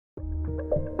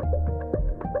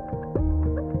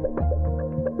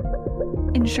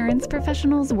Insurance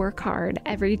professionals work hard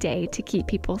every day to keep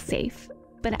people safe.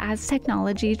 But as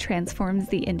technology transforms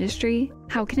the industry,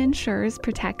 how can insurers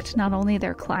protect not only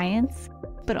their clients,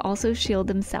 but also shield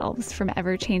themselves from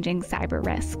ever-changing cyber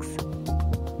risks?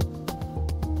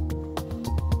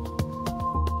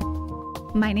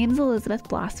 My name's Elizabeth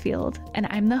Blossfield, and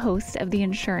I'm the host of the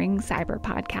Insuring Cyber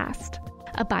Podcast,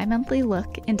 a bi-monthly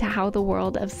look into how the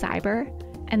world of cyber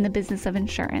and the business of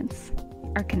insurance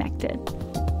are connected.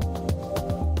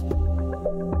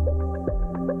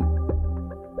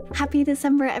 Happy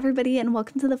December, everybody, and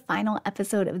welcome to the final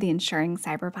episode of the Insuring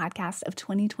Cyber Podcast of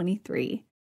 2023.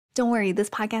 Don't worry, this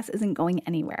podcast isn't going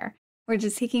anywhere. We're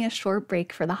just taking a short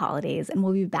break for the holidays, and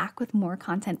we'll be back with more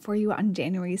content for you on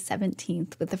January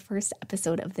 17th with the first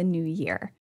episode of the new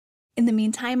year. In the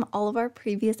meantime, all of our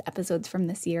previous episodes from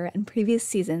this year and previous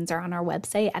seasons are on our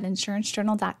website at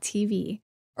insurancejournal.tv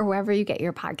or wherever you get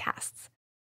your podcasts.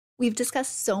 We've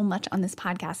discussed so much on this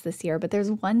podcast this year, but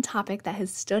there's one topic that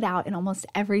has stood out in almost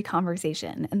every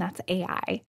conversation, and that's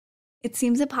AI. It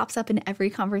seems it pops up in every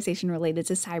conversation related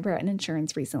to cyber and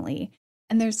insurance recently,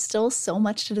 and there's still so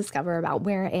much to discover about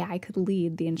where AI could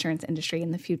lead the insurance industry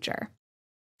in the future.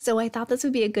 So I thought this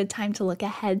would be a good time to look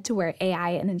ahead to where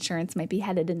AI and insurance might be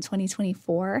headed in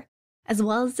 2024, as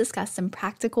well as discuss some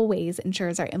practical ways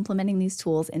insurers are implementing these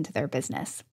tools into their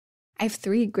business. I have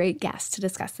three great guests to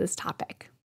discuss this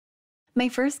topic. My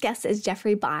first guest is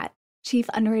Jeffrey Batt, Chief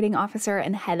Underwriting Officer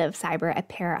and Head of Cyber at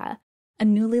Pera, a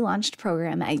newly launched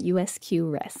program at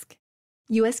USQRisk.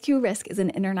 USQRisk is an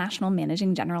international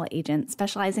managing general agent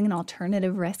specializing in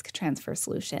alternative risk transfer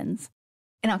solutions.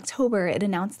 In October, it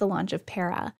announced the launch of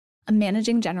Pera, a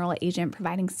managing general agent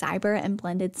providing cyber and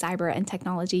blended cyber and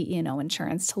technology E&O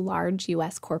insurance to large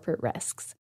U.S. corporate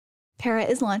risks. Pera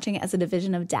is launching as a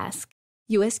division of Desk,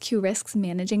 USQRisk's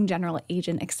managing general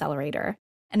agent accelerator,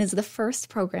 and is the first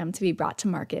program to be brought to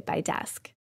market by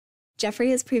Desk.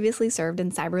 Jeffrey has previously served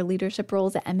in cyber leadership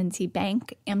roles at M&T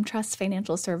Bank, AmTrust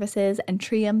Financial Services, and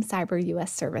Trium Cyber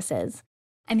U.S. Services.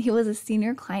 And he was a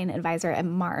senior client advisor at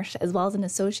Marsh, as well as an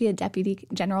associate deputy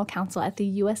general counsel at the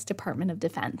U.S. Department of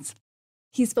Defense.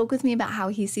 He spoke with me about how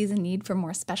he sees a need for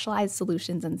more specialized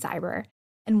solutions in cyber,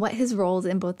 and what his roles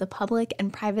in both the public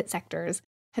and private sectors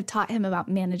have taught him about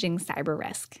managing cyber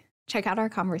risk. Check out our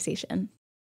conversation.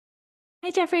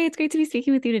 Hi, Jeffrey. It's great to be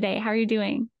speaking with you today. How are you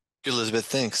doing? Good, Elizabeth.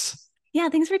 Thanks. Yeah,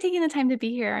 thanks for taking the time to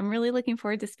be here. I'm really looking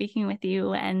forward to speaking with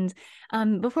you. And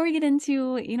before we get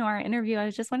into, our interview, I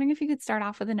was just wondering if you could start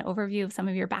off with an overview of some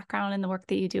of your background and the work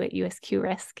that you do at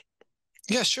USQRisk.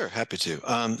 Yeah, sure. Happy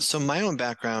to. So my own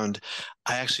background,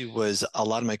 I actually was a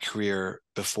lot of my career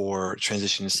before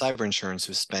transitioning to cyber insurance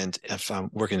was spent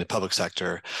working in the public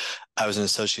sector. I was an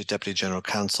associate deputy general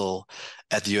counsel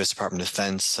at the U.S. Department of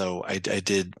Defense. So I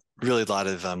did really a lot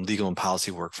of legal and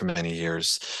policy work for many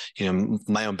years.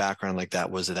 My own background like that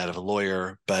was that of a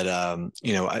lawyer, but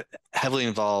I heavily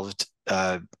involved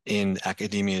in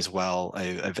academia as well.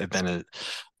 I've been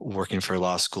working for a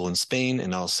law school in Spain,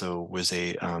 and also was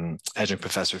a adjunct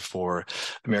professor for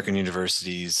American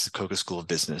University's Coca School of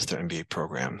Business, their MBA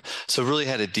program. So really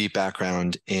had a deep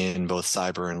background in both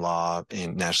cyber and law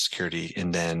and national security,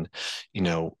 and then,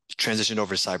 transitioned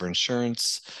over to cyber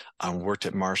insurance. Worked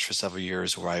at Marsh for several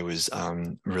years, where I was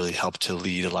really helped to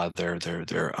lead a lot of their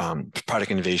product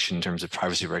innovation in terms of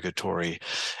privacy regulatory,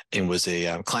 and was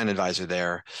a client advisor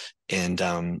there. And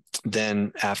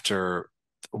then after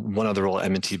one other role at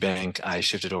M&T Bank, I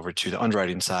shifted over to the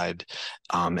underwriting side,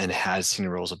 and had senior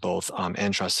roles at both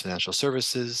AmTrust Financial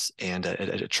Services and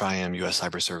at Trium U.S.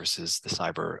 Cyber Services, the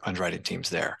cyber underwriting teams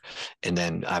there. And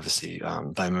then obviously,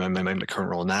 my current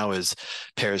role now is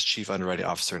Pera's Chief Underwriting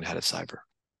Officer and Head of Cyber.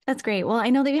 That's great. Well,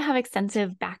 I know that you have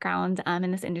extensive background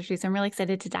in this industry, so I'm really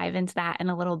excited to dive into that in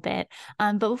a little bit.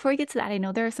 But before we get to that, I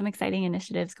know there are some exciting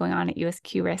initiatives going on at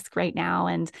USQRisk right now,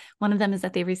 and one of them is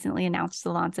that they recently announced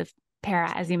the launch of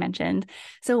Pera, as you mentioned.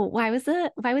 So why was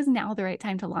now the right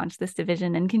time to launch this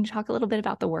division? And can you talk a little bit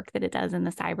about the work that it does in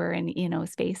the cyber and E&O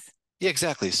space? Yeah,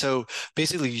 exactly. So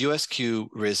basically,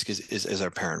 USQRisk is our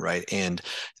parent, right? And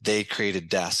they created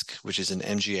Desk, which is an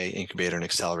MGA incubator and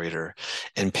accelerator,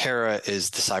 and Pera is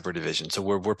the cyber division. So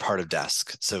we're part of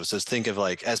Desk. So think of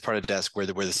like as part of Desk, we're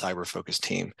the cyber focused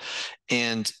team.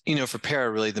 And for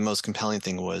Pera, really the most compelling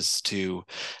thing was to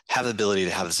have the ability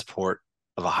to have the support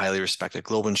of a highly respected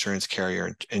global insurance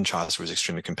carrier in trust was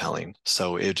extremely compelling.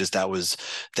 So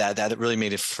that really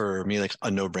made it for me like a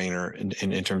no-brainer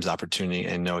in terms of opportunity,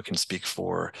 and Noah can speak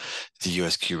for the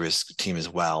USQRisk team as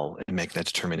well in making that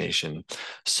determination.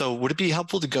 So would it be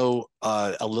helpful to go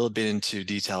a little bit into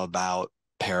detail about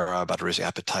Pera, about risk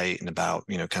appetite, and about,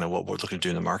 kind of what we're looking to do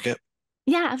in the market?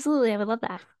 Yeah, absolutely. I would love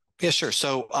that. Yeah, sure.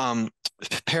 So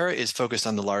Pera is focused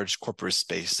on the large corporate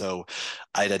space. So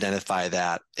I'd identify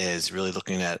that as really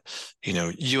looking at,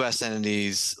 U.S.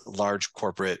 entities, large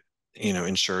corporate,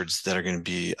 insureds that are going to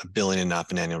be $1 billion and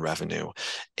up in annual revenue.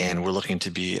 And we're looking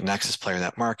to be an access player in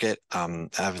that market. I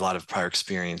have a lot of prior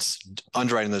experience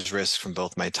underwriting those risks from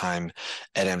both my time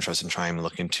at AmTrust and Triumph,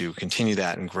 looking to continue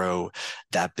that and grow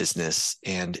that business.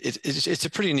 And it's a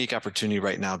pretty unique opportunity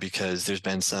right now because there's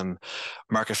been some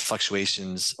market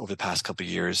fluctuations over the past couple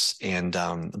of years. And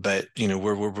but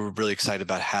we're really excited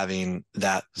about having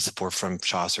that support from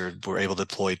Chaucer. We're able to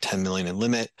deploy 10 million in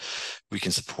limit. We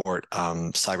can support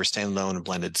cyber standalone,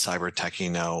 blended cyber tech,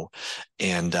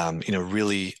 and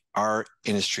really our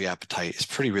industry appetite is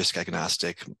pretty risk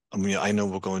agnostic. I know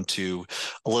we'll go into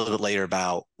a little bit later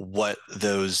about what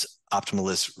those optimal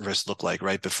risks look like,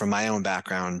 right? But from my own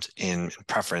background in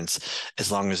preference,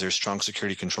 as long as there's strong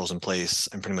security controls in place,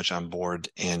 I'm pretty much on board.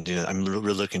 And I'm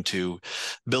really looking to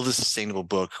build a sustainable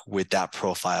book with that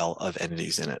profile of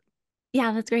entities in it.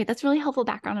 Yeah, that's great. That's really helpful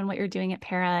background on what you're doing at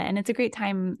Pera. And it's a great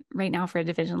time right now for a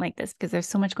division like this because there's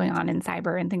so much going on in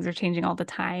cyber and things are changing all the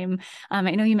time.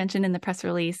 I know you mentioned in the press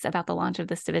release about the launch of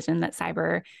this division that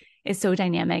cyber is so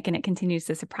dynamic and it continues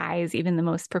to surprise even the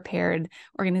most prepared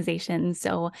organizations.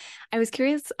 So I was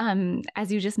curious,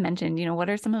 as you just mentioned, what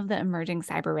are some of the emerging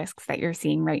cyber risks that you're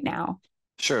seeing right now?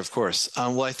 Sure, of course.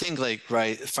 Well, I think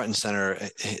right front and center,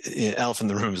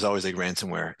 elephant in the room is always like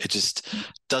ransomware. It just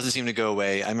doesn't seem to go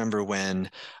away. I remember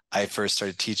when I first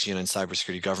started teaching in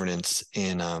cybersecurity governance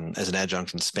as an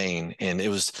adjunct in Spain, and it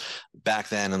was back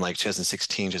then in like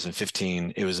 2016,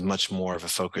 2015. It was much more of a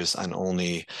focus on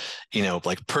only,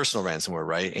 like personal ransomware,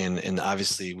 right? And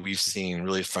obviously we've seen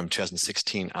really from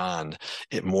 2016 on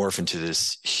it morph into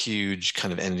this huge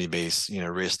kind of entity-based,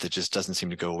 risk that just doesn't seem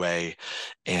to go away.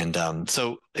 And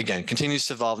so again, continues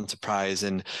to evolve and surprise.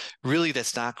 And really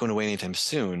that's not going away anytime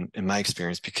soon, in my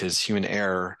experience, because human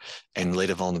error and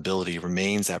latent vulnerability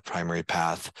remains that primary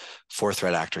path for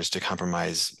threat actors to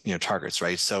compromise, targets,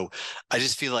 right? So I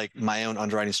just feel like my own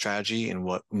underwriting strategy and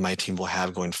what my team will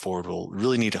have going forward will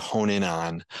really need to hone in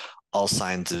on all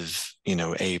signs of,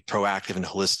 a proactive and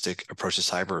holistic approach to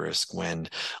cyber risk when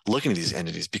looking at these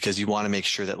entities, because you want to make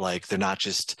sure that like they're not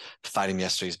just fighting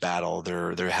yesterday's battle,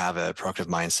 they have a proactive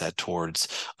mindset towards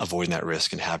avoiding that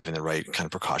risk and having the right kind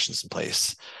of precautions in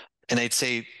place. And I'd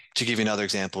say, to give you another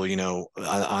example,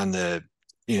 on the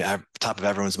top of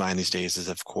everyone's mind these days is,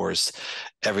 of course,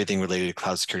 everything related to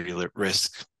cloud security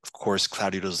risk. Of course,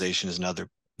 cloud utilization is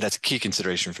that's a key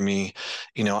consideration for me.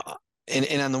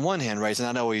 And on the one hand, right, it's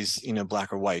not always,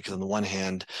 black or white, because on the one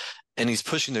hand, and he's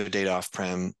pushing their data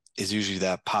off-prem is usually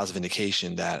that positive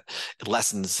indication that it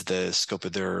lessens the scope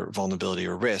of their vulnerability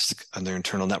or risk on their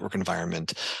internal network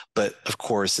environment. But of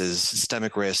course, as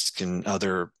systemic risk and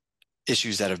other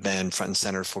issues that have been front and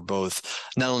center for both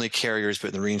not only carriers, but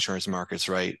in the reinsurance markets,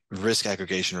 right? Risk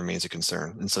aggregation remains a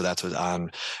concern. And so that's what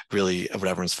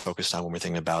everyone's focused on when we're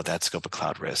thinking about that scope of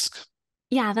cloud risk.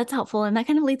 Yeah, that's helpful. And that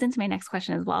kind of leads into my next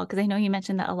question as well, because I know you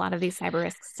mentioned that a lot of these cyber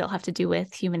risks still have to do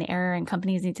with human error and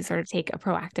companies need to sort of take a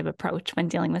proactive approach when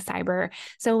dealing with cyber.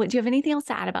 So do you have anything else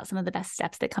to add about some of the best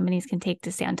steps that companies can take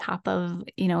to stay on top of,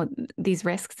 these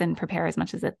risks and prepare as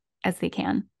much as they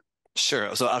can?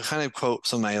 Sure. So I'll kind of quote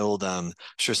some of my old,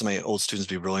 sure some of my old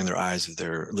students will be rolling their eyes if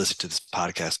they're listening to this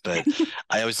podcast, but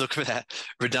I always look for that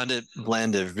redundant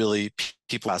blend of really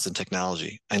people, process, and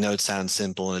technology. I know it sounds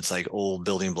simple and it's like old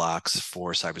building blocks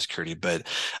for cybersecurity, but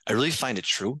I really find it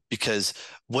true, because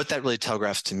what that really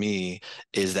telegraphs to me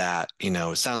is that,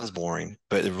 it sounds boring,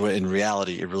 but in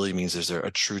reality, it really means there's a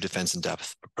true defense in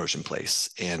depth approach in place.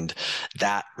 And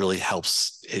that really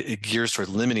helps, it gears toward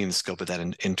limiting the scope of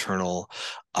that internal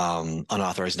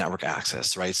unauthorized network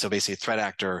access, right? So basically a threat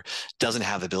actor doesn't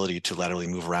have the ability to laterally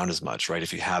move around as much, right?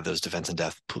 If you have those defense in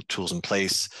depth tools in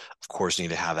place, of course, you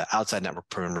need to have that outside network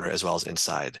perimeter as well as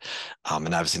inside.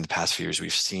 And obviously in the past few years,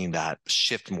 we've seen that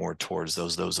shift more towards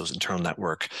those internal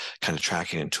network kind of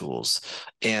tracking and tools.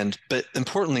 But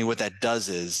importantly, what that does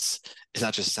is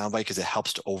not just soundbite, because it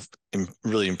helps to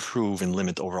really improve and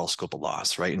limit the overall scope of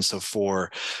loss, right? And so for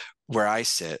where I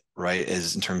sit, right,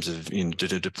 is in terms of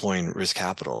deploying risk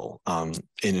capital,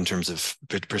 in terms of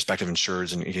prospective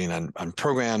insurers and getting on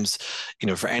programs,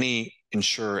 for any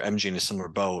insurer MG in a similar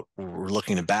boat, we're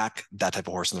looking to back that type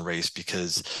of horse in the race,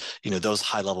 because those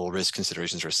high level risk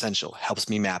considerations are essential. Helps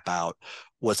me map out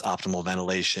what's optimal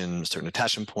ventilation, certain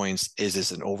attachment points. Is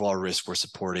this an overall risk we're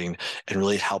supporting? And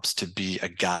really helps to be a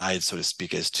guide, so to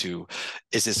speak, as to,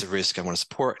 is this a risk I want to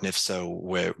support? And if so,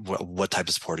 what type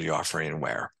of support are you offering and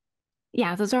where?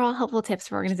 Yeah, those are all helpful tips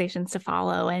for organizations to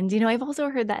follow. And, I've also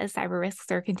heard that as cyber risks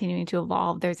are continuing to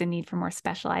evolve, there's a need for more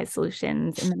specialized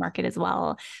solutions in the market as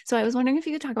well. So I was wondering if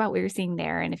you could talk about what you're seeing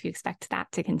there and if you expect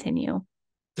that to continue.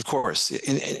 Of course.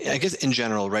 I guess in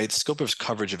general, right, the scope of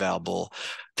coverage available,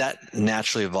 that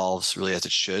naturally evolves really as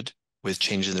it should with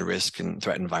changes in the risk and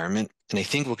threat environment. And I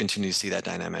think we'll continue to see that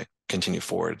dynamic continue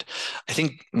forward. I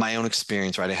think my own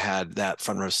experience, right, I had that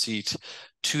front row seat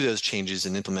to those changes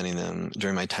and implementing them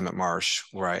during my time at Marsh,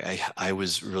 where I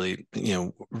was really,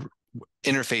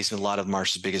 interfacing with a lot of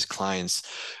Marsh's biggest clients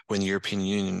when the European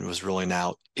Union was rolling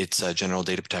out its general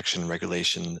data protection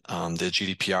regulation, the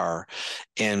GDPR.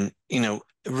 And,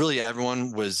 really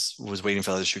everyone was waiting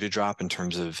for the shoe to drop in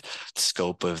terms of the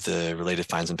scope of the related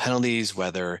fines and penalties,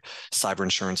 whether cyber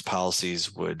insurance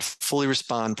policies would fully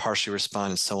respond, partially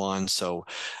respond, and so on. So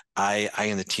I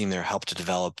and the team there helped to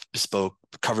develop bespoke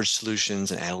coverage solutions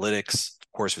and analytics,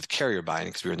 of course, with carrier buying,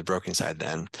 because we were in the broking side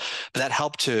then. But that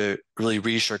helped to really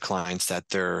reassure clients that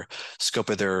their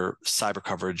scope of their cyber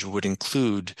coverage would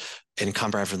include and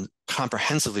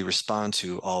comprehensively respond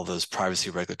to all those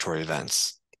privacy regulatory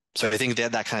events. So I think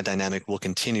that kind of dynamic we'll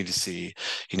continue to see,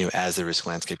 as the risk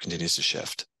landscape continues to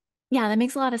shift. Yeah, that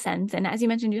makes a lot of sense. And as you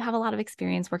mentioned, you have a lot of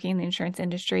experience working in the insurance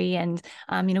industry and,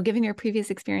 given your previous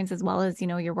experience as well as,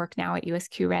 your work now at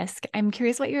USQRisk, I'm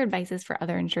curious what your advice is for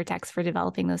other insurtechs for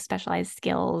developing those specialized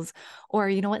skills,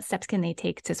 or, what steps can they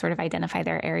take to sort of identify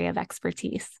their area of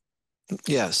expertise?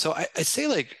 Yeah. So I'd say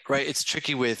right, it's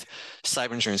tricky with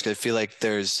cyber insurance because I feel like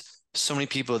there's so many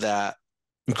people that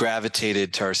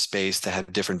gravitated to our space that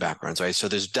have different backgrounds, right? So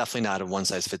there's definitely not a one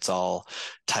size fits all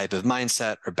type of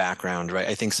mindset or background, right?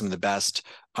 I think some of the best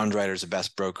underwriters, the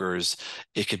best brokers,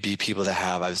 it could be people that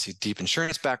have obviously deep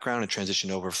insurance background and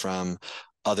transition over from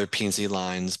other P&C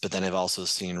lines, but then I've also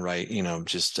seen, right,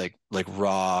 just like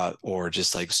raw or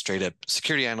just like straight up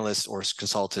security analysts or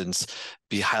consultants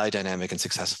be highly dynamic and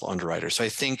successful underwriters. So I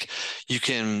think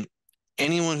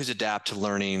anyone who's adapt to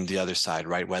learning the other side,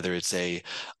 right? Whether it's a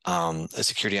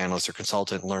security analyst or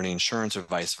consultant learning insurance or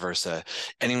vice versa,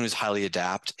 anyone who's highly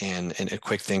adapt and a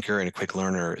quick thinker and a quick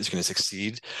learner is going to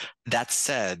succeed. That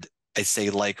said, I'd say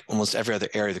like almost every other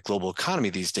area of the global economy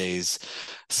these days,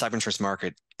 cyber insurance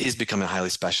market is becoming highly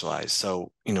specialized.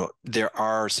 So, there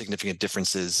are significant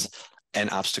differences and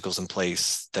obstacles in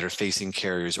place that are facing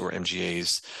carriers or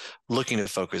MGAs looking to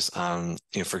focus on,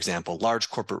 for example, large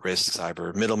corporate risk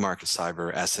cyber, middle market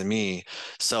cyber, SME.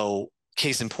 So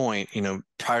case in point,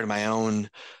 prior to my own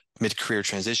mid-career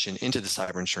transition into the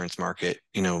cyber insurance market,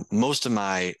 most of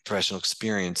my professional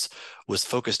experience was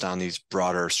focused on these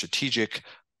broader strategic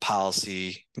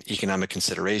policy, economic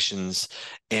considerations.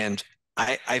 And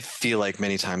I feel like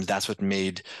many times that's what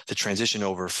made the transition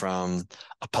over from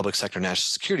a public sector national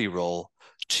security role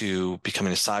to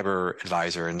becoming a cyber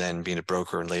advisor and then being a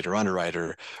broker and later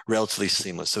underwriter relatively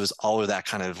seamless. So it was all of that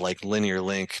kind of like linear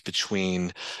link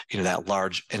between, that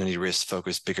large entity risk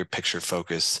focus, bigger picture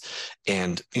focus.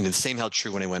 And, the same held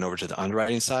true when I went over to the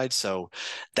underwriting side. So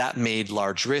that made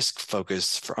large risk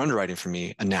focus for underwriting for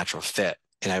me a natural fit.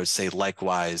 And I would say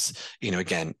likewise,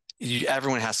 again,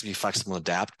 everyone has to be flexible and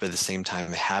adapt, but at the same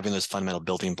time, having those fundamental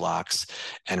building blocks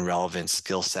and relevant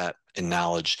skill set and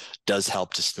knowledge does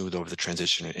help to smooth over the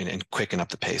transition and quicken up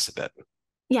the pace a bit.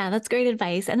 Yeah, that's great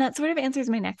advice. And that sort of answers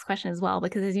my next question as well,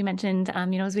 because as you mentioned,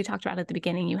 as we talked about at the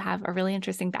beginning, you have a really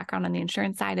interesting background on the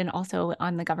insurance side and also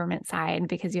on the government side,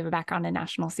 because you have a background in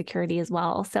national security as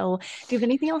well. So do you have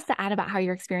anything else to add about how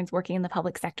your experience working in the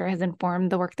public sector has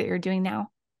informed the work that you're doing now?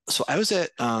 So I was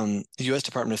at the U.S.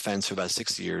 Department of Defense for about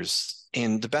 6 years.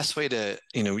 And the best way to,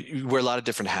 you wear a lot of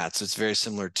different hats. It's very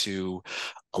similar to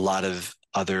a lot of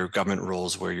other government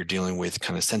roles where you're dealing with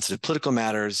kind of sensitive political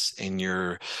matters and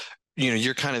you're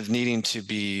kind of needing to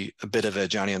be a bit of a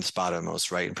Johnny on the spot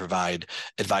almost, right? And provide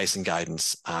advice and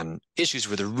guidance on issues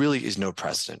where there really is no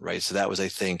precedent, right? So that was, I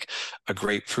think, a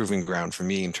great proving ground for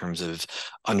me in terms of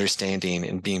understanding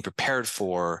and being prepared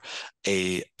for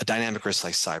a dynamic risk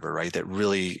like cyber, right? That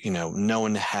really, no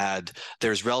one had,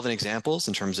 there's relevant examples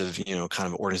in terms of,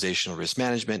 kind of organizational risk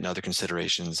management and other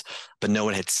considerations, but no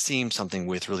one had seen something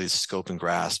with really the scope and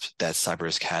grasp that cyber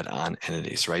risk had on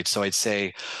entities, right? So I'd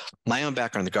say my own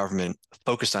background in the government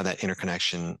focused on that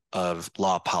interconnection of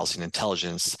law, policy, and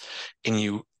intelligence. And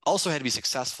you also had to be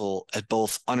successful at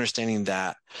both understanding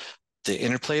that the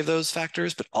interplay of those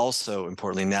factors, but also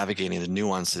importantly, navigating the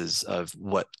nuances of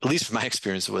what, at least from my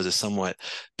experience, was a somewhat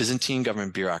Byzantine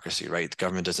government bureaucracy, right? The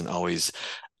government doesn't always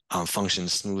function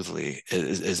smoothly,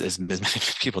 as many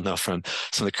people know from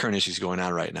some of the current issues going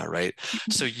on right now, right?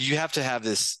 So you have to have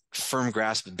this firm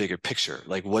grasp of the bigger picture,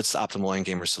 like what's the optimal end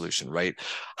game or solution, right?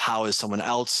 How is someone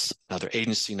else, another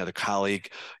agency, another colleague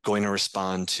going to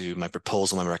respond to my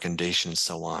proposal, my recommendation, and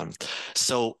so on.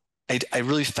 So I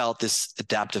really felt this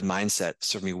adaptive mindset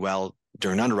served me well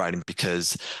during underwriting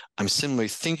because I'm similarly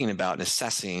thinking about and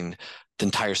assessing the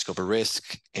entire scope of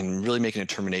risk and really making a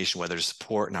determination whether to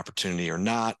support an opportunity or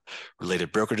not.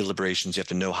 Related broker deliberations, you have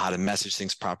to know how to message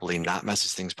things properly, not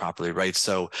message things properly, right?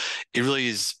 So it really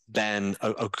has been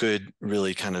a good,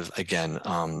 really kind of, again,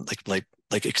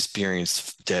 like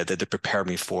experience that prepared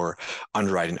me for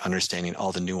underwriting, understanding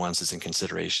all the nuances and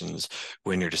considerations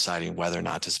when you're deciding whether or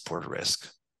not to support a risk.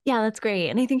 Yeah, that's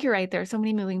great. And I think you're right. There are so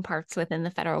many moving parts within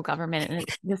the federal government, and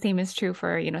the same is true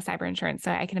for, cyber insurance.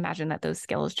 So I can imagine that those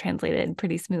skills translated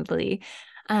pretty smoothly.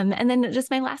 And then just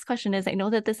my last question is, I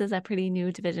know that this is a pretty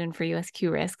new division for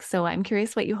USQRisk. So I'm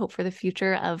curious what you hope for the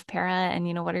future of Pera and,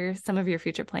 what are some of your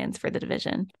future plans for the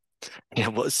division? Yeah,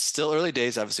 well, it's still early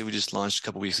days. Obviously, we just launched a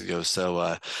couple weeks ago, so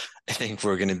I think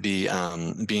we're going to be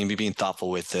being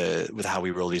thoughtful with how we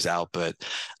roll these out. But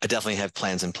I definitely have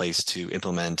plans in place to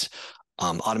implement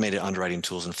automated underwriting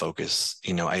tools and focus.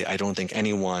 I don't think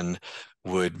anyone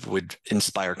would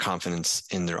inspire confidence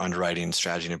in their underwriting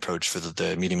strategy and approach for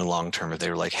the medium and long term if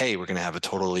they were like, hey, we're going to have a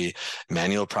totally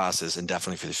manual process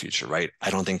indefinitely for the future, right?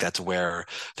 I don't think that's where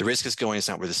the risk is going. It's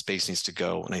not where the space needs to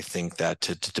go. And I think that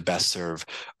to best serve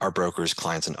our brokers,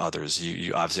 clients, and others,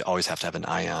 you obviously always have to have an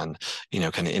eye on,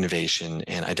 kind of innovation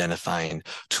and identifying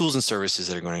tools and services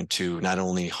that are going to not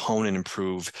only hone and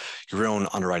improve your own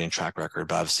underwriting track record,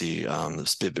 but obviously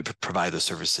provide those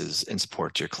services and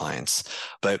support to your clients.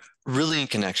 But really in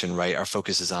connection, right? Our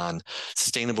focus is on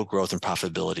sustainable growth and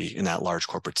profitability in that large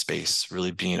corporate space,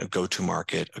 really being a go-to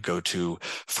market, a go-to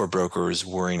for brokers,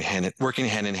 working hand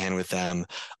in hand with them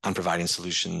on providing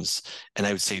solutions. And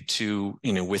I would say too,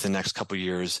 within the next couple of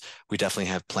years, we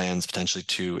definitely have plans potentially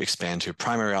to expand to a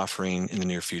primary offering in the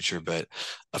near future. But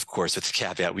of course, with the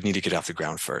caveat, we need to get off the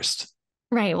ground first.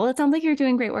 Right. Well, it sounds like you're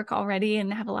doing great work already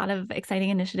and have a lot of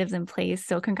exciting initiatives in place.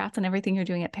 So congrats on everything you're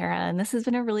doing at Pera. And this has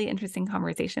been a really interesting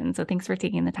conversation. So thanks for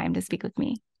taking the time to speak with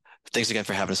me. Thanks again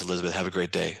for having us, Elizabeth. Have a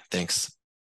great day. Thanks.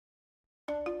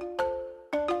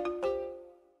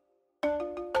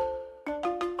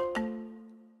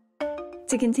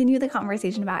 To continue the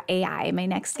conversation about AI, my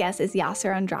next guest is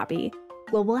Yasir Andrabi,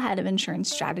 Global Head of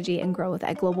Insurance Strategy and Growth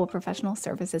at global professional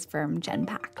services firm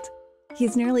Genpact.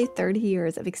 He's nearly 30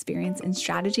 years of experience in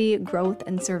strategy, growth,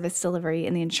 and service delivery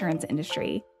in the insurance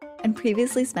industry, and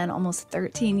previously spent almost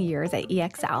 13 years at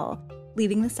EXL,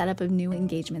 leading the setup of new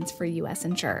engagements for U.S.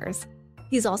 insurers.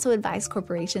 He's also advised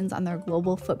corporations on their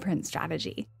global footprint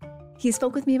strategy. He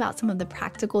spoke with me about some of the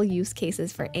practical use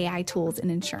cases for AI tools in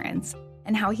insurance,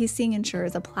 and how he's seeing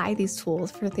insurers apply these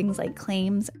tools for things like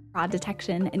claims, fraud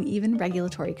detection, and even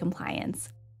regulatory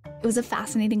compliance. It was a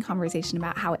fascinating conversation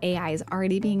about how AI is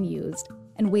already being used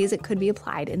and ways it could be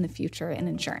applied in the future in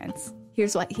insurance.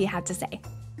 Here's what he had to say.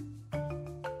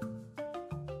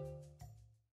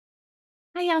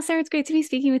 Hi, Yasir. It's great to be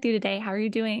speaking with you today. How are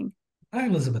you doing? Hi,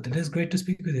 Elizabeth. It is great to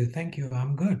speak with you. Thank you.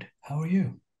 I'm good. How are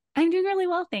you? I'm doing really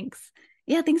well, thanks.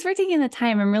 Yeah, thanks for taking the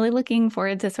time. I'm really looking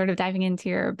forward to sort of diving into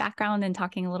your background and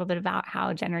talking a little bit about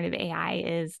how generative AI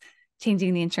is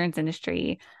changing the insurance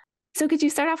industry. So could you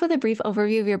start off with a brief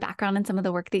overview of your background and some of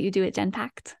the work that you do at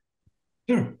Genpact?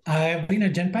 Sure. I've been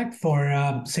at Genpact for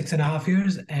 6.5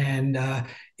 years and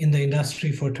in the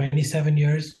industry for 27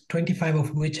 years, 25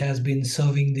 of which has been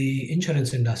serving the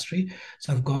insurance industry.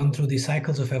 So I've gone through the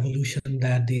cycles of evolution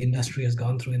that the industry has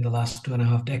gone through in the last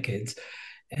 2.5 decades.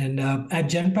 And at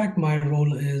Genpact, my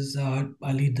role is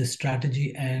I lead the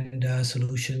strategy and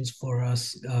solutions for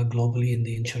us globally in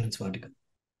the insurance vertical.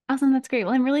 Awesome. That's great.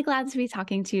 Well, I'm really glad to be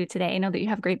talking to you today. I know that you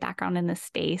have great background in this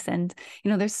space and,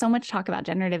 there's so much talk about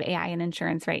generative AI in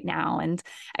insurance right now. And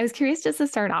I was curious just to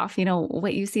start off,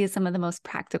 what you see as some of the most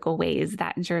practical ways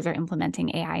that insurers are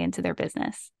implementing AI into their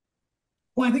business.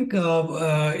 Well, I think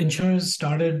insurers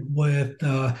started with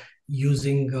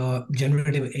using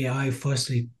generative AI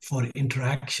firstly for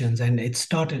interactions. And it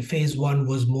started, phase one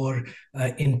was more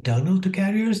internal to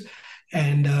carriers.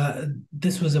 And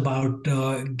this was about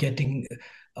getting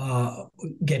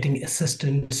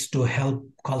assistance to help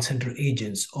call center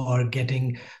agents or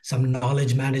getting some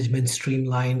knowledge management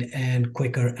streamlined and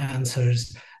quicker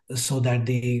answers so that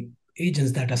the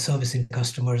agents that are servicing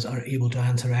customers are able to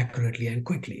answer accurately and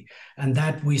quickly. And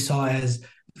that we saw as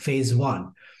phase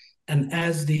one. And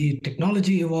as the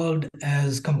technology evolved,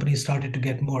 as companies started to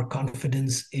get more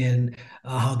confidence in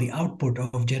how the output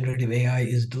of generative AI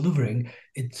is delivering,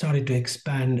 it started to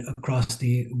expand across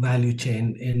the value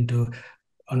chain into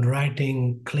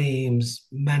underwriting, claims,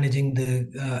 managing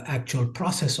the actual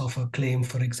process of a claim,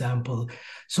 for example.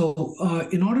 So,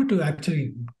 in order to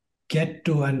actually get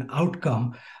to an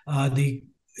outcome, the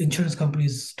insurance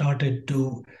companies started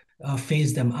to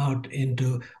phase them out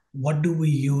into what do we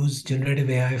use generative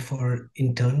AI for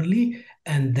internally,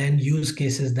 and then use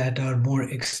cases that are more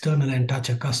external and touch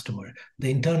a customer.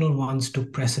 The internal ones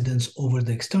took precedence over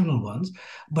the external ones.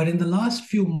 But in the last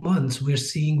few months, we're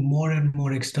seeing more and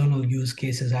more external use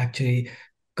cases actually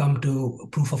come to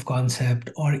proof of concept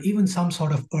or even some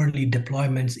sort of early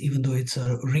deployments, even though it's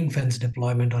a ring fence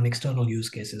deployment on external use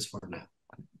cases for now.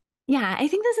 Yeah, I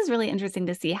think this is really interesting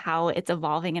to see how it's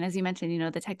evolving. And as you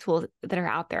mentioned, the tech tools that are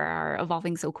out there are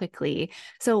evolving so quickly.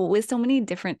 So with so many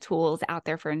different tools out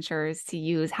there for insurers to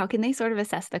use, how can they sort of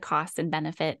assess the cost and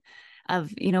benefit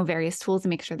of, various tools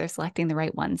and make sure they're selecting the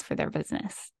right ones for their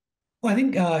business? Well, I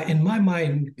think in my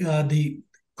mind, the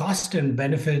cost and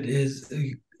benefit is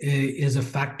a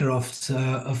factor of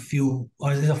a few,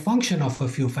 or is a function of a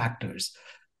few factors.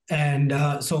 And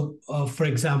for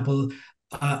example,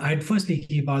 I'd firstly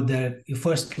keep out that you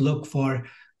first look for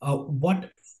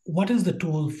what is the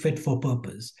tool fit for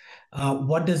purpose?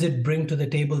 What does it bring to the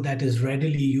table that is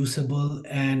readily usable,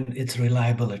 and its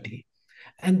reliability?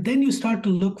 And then you start to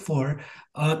look for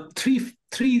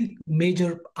three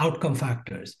major outcome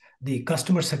factors: the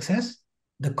customer success,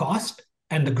 the cost,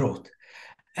 and the growth.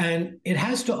 And it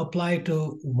has to apply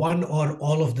to one or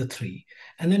all of the three.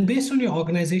 And then based on your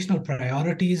organizational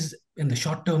priorities in the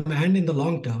short term and in the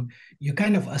long term, you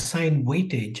kind of assign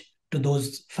weightage to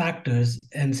those factors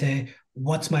and say,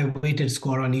 what's my weighted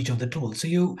score on each of the tools? So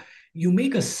you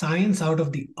make a science out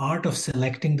of the art of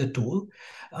selecting the tool,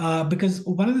 because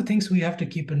one of the things we have to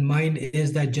keep in mind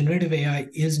is that generative AI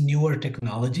is newer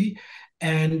technology.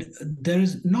 And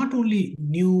there's not only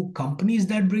new companies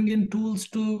that bring in tools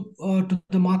to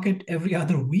the market every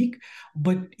other week,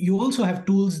 but you also have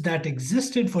tools that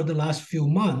existed for the last few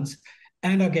months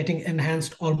and are getting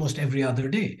enhanced almost every other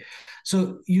day.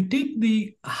 So you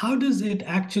take how does it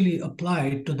actually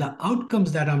apply to the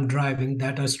outcomes that I'm driving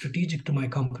that are strategic to my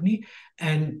company,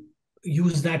 and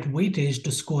use that weightage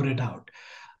to score it out.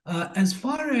 As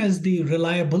far as the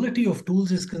reliability of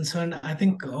tools is concerned, I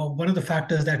think one of the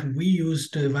factors that we use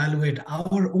to evaluate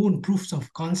our own proofs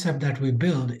of concept that we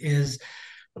build is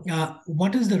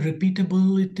what is the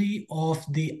repeatability of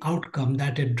the outcome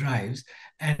that it drives,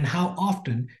 and how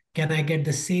often can I get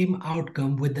the same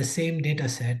outcome with the same data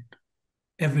set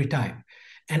every time?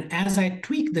 And as I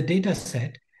tweak the data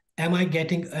set, am I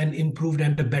getting an improved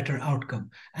and a better outcome?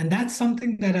 And that's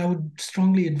something that I would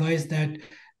strongly advise that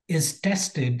is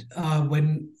tested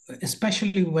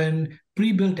especially when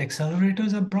pre-built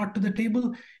accelerators are brought to the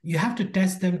table. You have to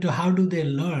test them to how do they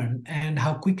learn and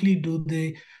how quickly do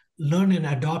they learn and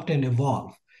adopt and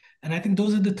evolve. And I think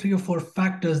those are the 3 or 4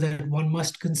 factors that one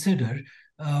must consider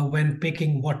when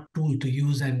picking what tool to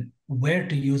use and where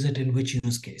to use it in which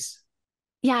use case.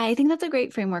 Yeah, I think that's a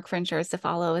great framework for insurers to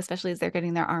follow, especially as they're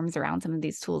getting their arms around some of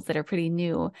these tools that are pretty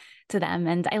new to them.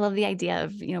 And I love the idea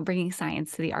of, bringing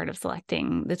science to the art of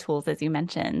selecting the tools, as you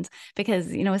mentioned, because,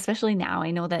 especially now,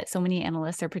 I know that so many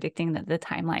analysts are predicting that the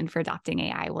timeline for adopting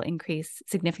AI will increase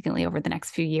significantly over the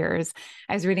next few years.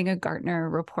 I was reading a Gartner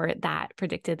report that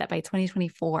predicted that by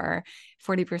 2024,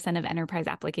 40% of enterprise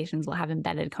applications will have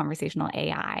embedded conversational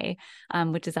AI,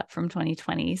 which is up from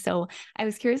 2020. So I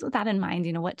was curious, with that in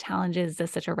mind, what challenges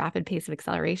does such a rapid pace of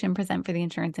acceleration present for the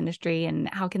insurance industry, and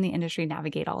how can the industry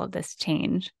navigate all of this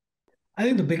change? I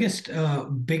think the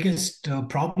biggest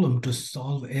problem to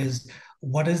solve is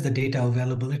what is the data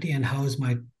availability, and how is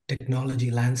my technology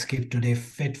landscape today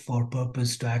fit for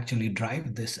purpose to actually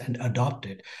drive this and adopt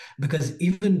it? Because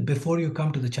even before you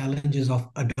come to the challenges of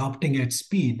adopting at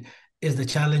speed is the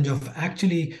challenge of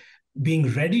actually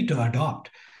being ready to adopt.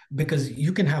 Because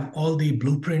you can have all the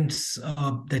blueprints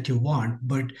that you want,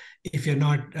 but if you're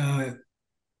not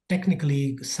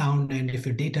technically sound, and if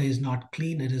your data is not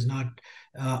clean, it is not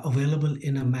available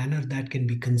in a manner that can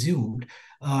be consumed,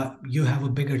 you have a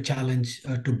bigger challenge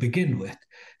to begin with.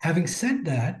 Having said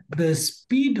that, the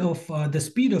speed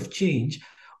of change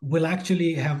will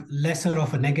actually have lesser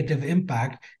of a negative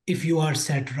impact if you are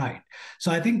set right.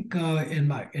 So I think in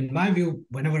my view,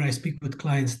 whenever I speak with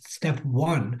clients, step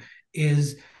 1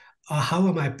 is how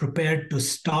am I prepared to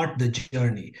start the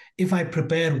journey? If I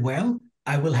prepare well,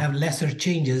 I will have lesser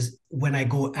changes when I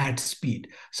go at speed.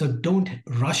 So don't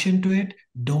rush into it.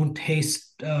 Don't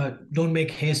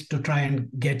make haste to try and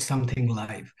get something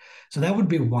live. So that would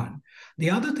be one.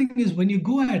 The other thing is when you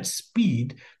go at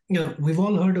speed, we've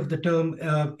all heard of the term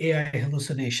AI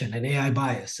hallucination and AI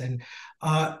bias, and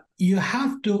you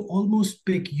have to almost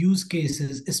pick use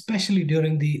cases, especially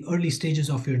during the early stages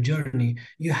of your journey.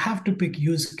 You have to pick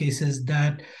use cases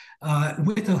that,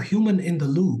 with a human in the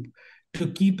loop, to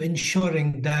keep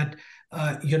ensuring that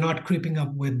you're not creeping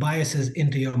up with biases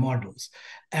into your models.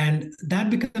 And that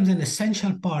becomes an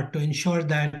essential part to ensure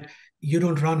that you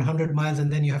don't run 100 miles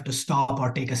and then you have to stop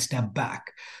or take a step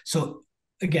back. So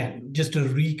again, just to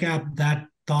recap that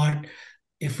thought,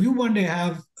 if you want to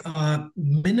have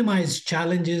minimized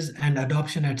challenges and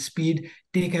adoption at speed,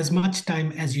 take as much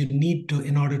time as you need to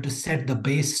in order to set the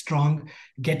base strong,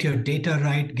 get your data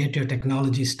right, get your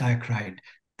technology stack right.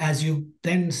 As you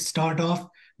then start off,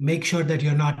 make sure that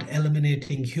you're not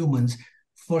eliminating humans,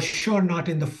 for sure not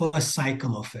in the first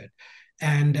cycle of it.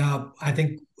 And I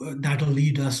think that'll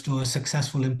lead us to a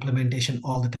successful implementation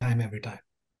all the time, every time.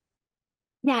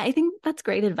 Yeah, I think that's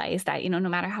great advice that, no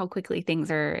matter how quickly things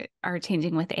are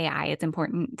changing with AI, it's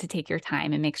important to take your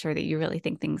time and make sure that you really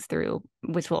think things through,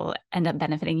 which will end up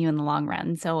benefiting you in the long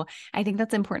run. So I think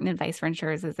that's important advice for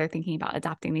insurers as they're thinking about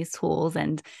adopting these tools.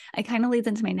 And it kind of leads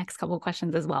into my next couple of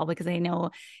questions as well, because I know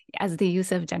as the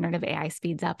use of generative AI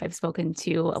speeds up, I've spoken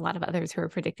to a lot of others who are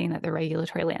predicting that the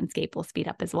regulatory landscape will speed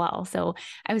up as well. So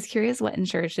I was curious what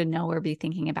insurers should know or be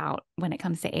thinking about when it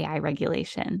comes to AI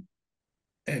regulation.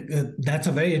 That's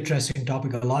a very interesting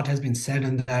topic. A lot has been said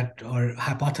in that or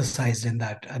hypothesized in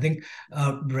that. I think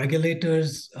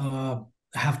regulators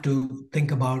have to think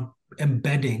about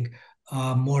embedding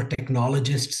more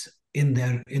technologists in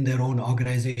their own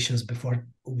organizations before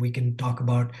we can talk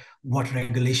about what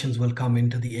regulations will come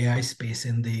into the AI space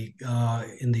in the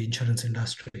insurance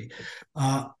industry.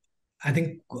 I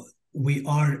think we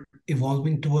are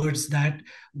evolving towards that,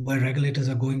 where regulators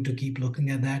are going to keep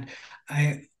looking at that.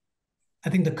 I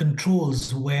think the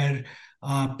controls where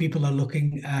people are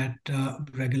looking at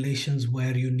regulations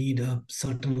where you need a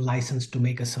certain license to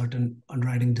make a certain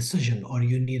underwriting decision, or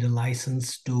you need a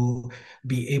license to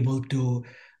be able to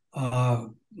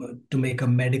make a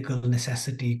medical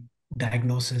necessity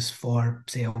diagnosis for,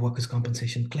 say, a workers'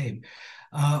 compensation claim.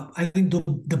 I think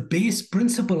the base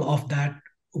principle of that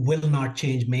will not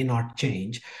change, may not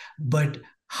change, but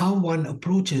how one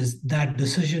approaches that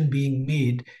decision being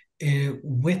made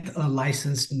with a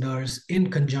licensed nurse in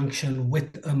conjunction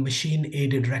with a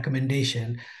machine-aided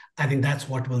recommendation, I think that's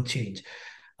what will change.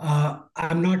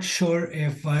 I'm not sure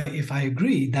if I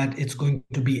agree that it's going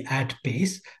to be at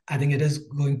pace. I think it is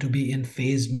going to be in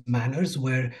phased manners,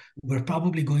 where we're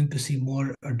probably going to see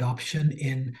more adoption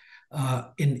in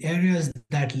areas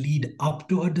that lead up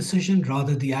to a decision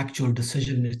rather the actual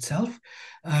decision itself.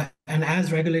 And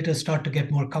as regulators start to get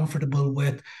more comfortable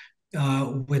with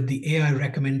the AI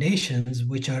recommendations,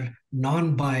 which are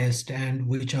non-biased and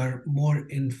which are more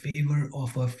in favor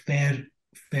of a fair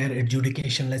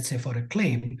adjudication, let's say for a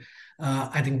claim,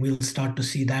 I think we'll start to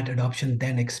see that adoption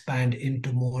then expand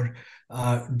into more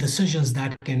decisions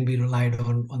that can be relied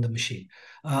on the machine.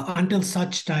 Until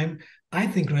such time, I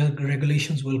think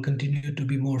regulations will continue to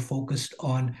be more focused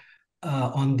on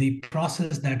the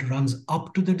process that runs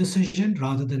up to the decision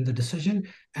rather than the decision,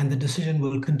 and the decision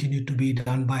will continue to be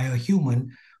done by a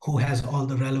human who has all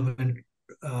the relevant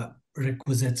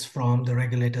requisites from the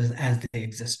regulators as they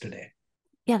exist today.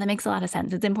 Yeah, that makes a lot of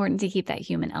sense. It's important to keep that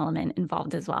human element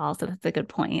involved as well. So that's a good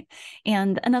point.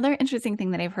 And another interesting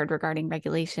thing that I've heard regarding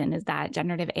regulation is that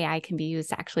generative AI can be used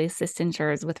to actually assist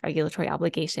insurers with regulatory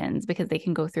obligations, because they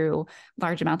can go through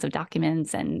large amounts of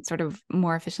documents and sort of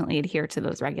more efficiently adhere to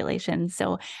those regulations.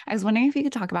 So I was wondering if you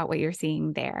could talk about what you're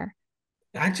seeing there.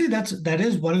 Actually, that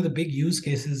is one of the big use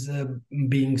cases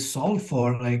being solved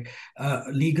for, like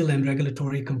legal and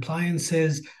regulatory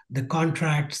compliances, the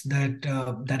contracts that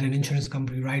an insurance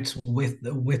company writes with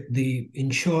the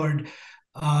insured.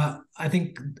 I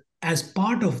think as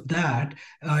part of that,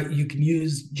 you can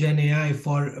use Gen AI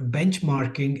for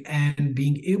benchmarking and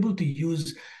being able to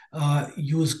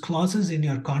use clauses in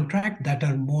your contract that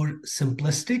are more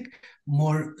simplistic,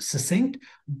 more succinct,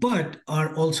 but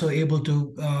are also able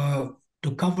to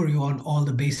cover you on all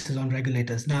the bases on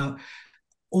regulators. Now,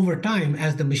 over time,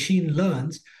 as the machine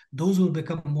learns, those will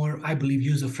become more, I believe,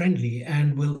 user-friendly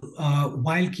and will,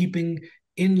 while keeping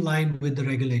in line with the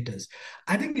regulators.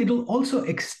 I think it'll also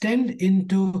extend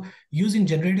into using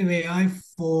generative AI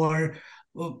for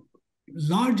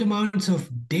large amounts of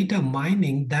data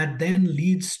mining that then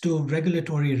leads to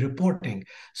regulatory reporting.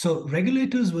 So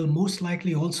regulators will most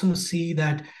likely also see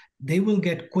that they will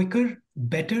get quicker,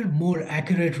 better, more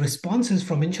accurate responses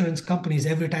from insurance companies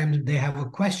every time they have a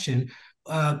question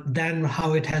than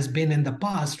how it has been in the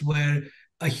past, where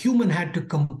a human had to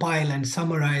compile and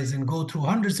summarize and go through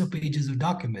hundreds of pages of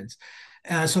documents.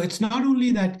 So it's not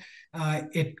only that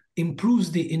it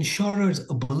improves the insurer's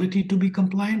ability to be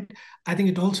compliant, I think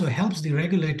it also helps the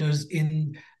regulators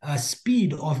in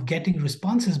speed of getting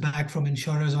responses back from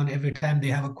insurers on every time they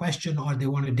have a question or they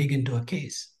want to dig into a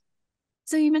case.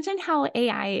 So you mentioned how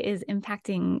AI is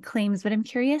impacting claims, but I'm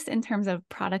curious in terms of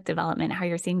product development, how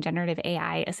you're seeing generative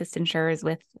AI assist insurers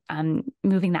with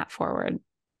moving that forward.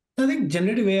 I think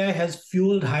generative AI has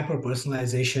fueled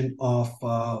hyper-personalization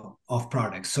of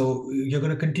products. So you're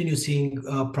going to continue seeing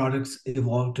products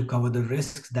evolve to cover the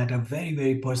risks that are very,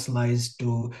 very personalized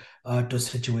to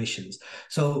situations.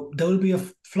 So there will be a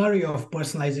flurry of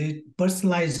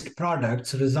personalized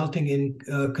products resulting in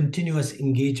continuous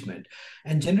engagement.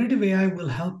 And generative AI will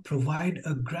help provide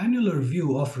a granular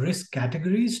view of risk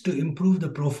categories to improve the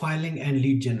profiling and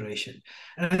lead generation.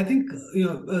 And I think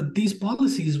these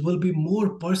policies will be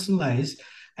more personalized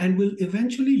and will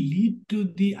eventually lead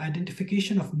to the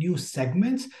identification of new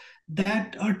segments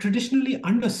that are traditionally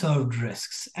underserved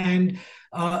risks. And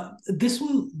this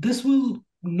will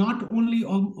not only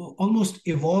almost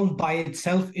evolve by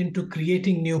itself into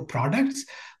creating new products,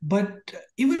 but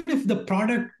even if the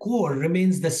product core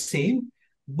remains the same,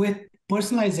 with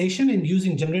personalization and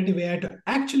using generative AI to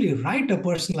actually write a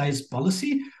personalized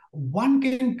policy, one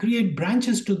can create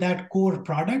branches to that core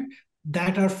product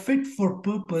that are fit for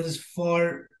purpose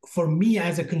for me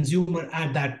as a consumer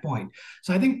at that point.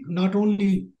 So I think not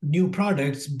only new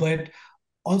products, but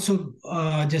also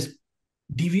just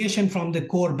deviation from the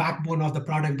core backbone of the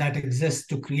product that exists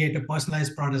to create a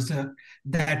personalized product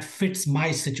that fits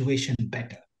my situation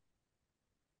better.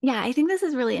 Yeah, I think this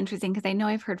is really interesting because I know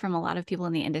I've heard from a lot of people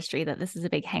in the industry that this is a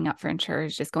big hang up for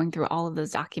insurers, just going through all of those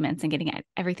documents and getting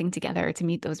everything together to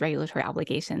meet those regulatory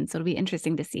obligations. So it'll be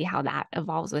interesting to see how that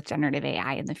evolves with generative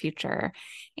AI in the future.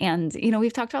 And,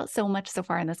 we've talked about so much so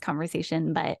far in this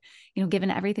conversation, but,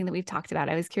 given everything that we've talked about,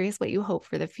 I was curious what you hope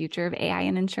for the future of AI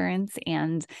in insurance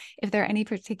and if there are any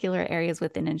particular areas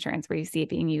within insurance where you see it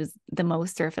being used the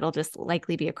most, or if it'll just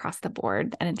likely be across the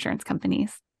board at insurance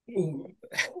companies.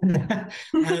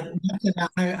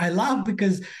 I laugh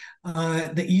because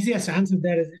the easiest answer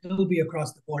there is it will be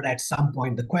across the board at some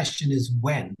point. The question is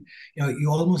when. You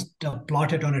almost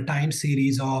plot it on a time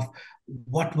series of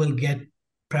what will get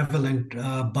prevalent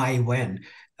by when.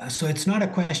 So it's not a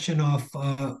question of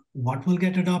what will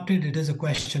get adopted. It is a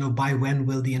question of by when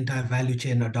will the entire value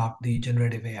chain adopt the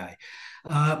generative AI.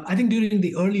 I think during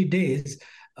the early days,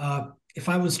 if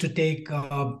I was to take,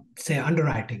 say,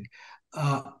 underwriting,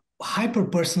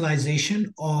 hyper-personalization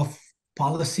of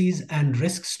policies and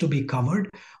risks to be covered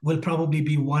will probably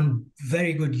be one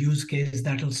very good use case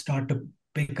that will start to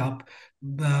pick up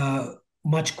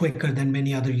much quicker than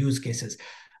many other use cases.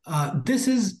 This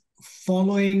is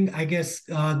following, I guess,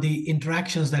 the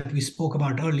interactions that we spoke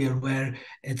about earlier, where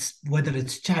whether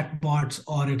it's chatbots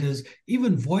or it is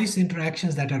even voice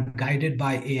interactions that are guided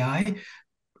by AI.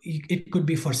 It could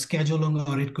be for scheduling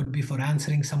or it could be for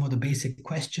answering some of the basic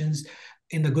questions.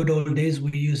 In the good old days,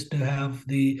 we used to have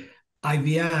the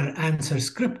IVR answer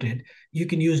scripted. You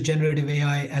can use generative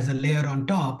AI as a layer on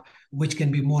top, which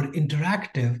can be more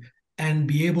interactive and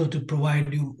be able to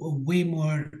provide you way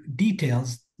more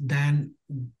details than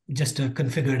just a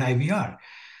configured IVR.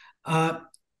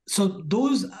 So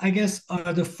those, I guess,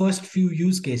 are the first few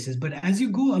use cases. But as you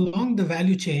go along the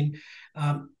value chain,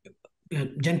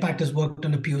 Genpact has worked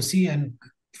on a POC and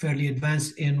fairly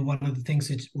advanced in one of the things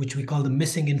which we call the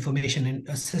missing information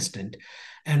assistant,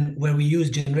 and where we use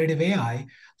generative AI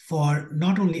for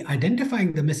not only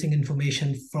identifying the missing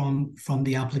information from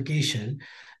the application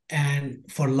and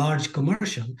for large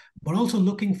commercial, but also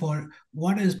looking for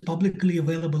what is publicly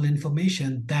available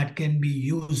information that can be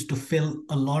used to fill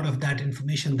a lot of that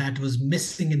information that was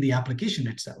missing in the application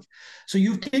itself. So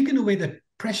you've taken away the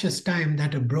precious time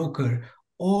that a broker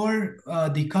or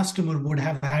the customer would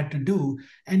have had to do,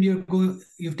 and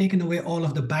you've taken away all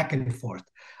of the back and forth.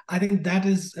 I think that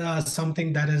is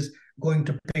something that is going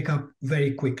to pick up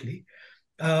very quickly.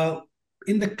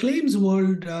 In the claims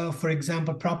world, for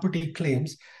example, property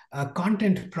claims,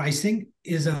 content pricing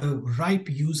is a ripe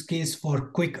use case for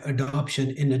quick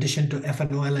adoption in addition to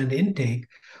FNOL and intake,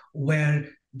 where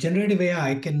generative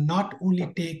AI can not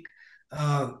only take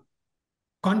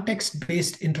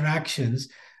context-based interactions,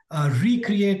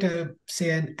 recreate say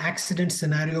an accident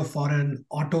scenario for an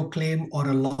auto claim or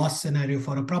a loss scenario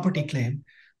for a property claim,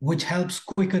 which helps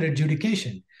quicker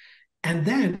adjudication. And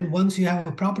then once you have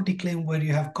a property claim where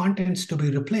you have contents to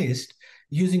be replaced,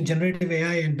 using generative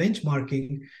AI and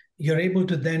benchmarking, you're able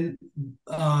to then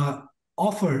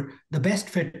offer the best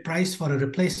fit price for a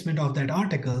replacement of that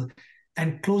article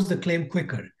and close the claim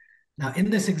quicker. Now, in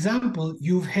this example,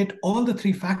 you've hit all the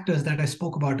three factors that I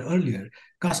spoke about earlier: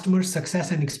 customer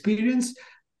success and experience,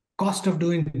 cost of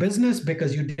doing business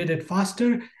because you did it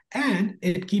faster, and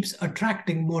it keeps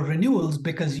attracting more renewals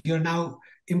because you're now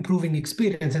improving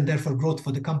experience and therefore growth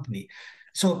for the company.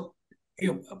 So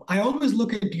I always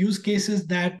look at use cases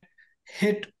that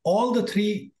hit all the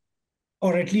three,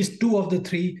 or at least two of the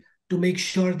three, to make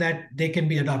sure that they can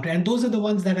be adopted. And those are the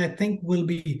ones that I think will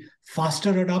be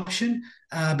faster adoption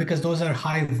because those are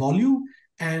high volume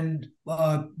and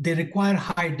they require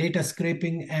high data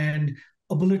scraping and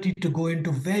ability to go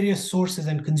into various sources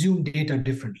and consume data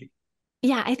differently.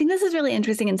 Yeah, I think this is really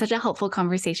interesting and such a helpful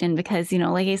conversation because,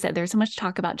 like I said, there's so much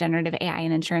talk about generative AI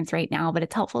in insurance right now, but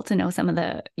it's helpful to know some of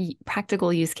the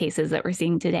practical use cases that we're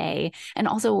seeing today and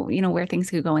also, where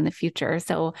things could go in the future.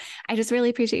 So I just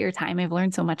really appreciate your time. I've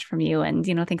learned so much from you and,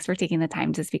 thanks for taking the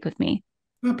time to speak with me.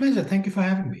 My pleasure. Thank you for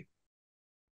having me.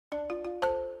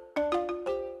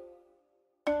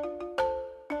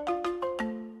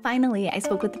 Finally, I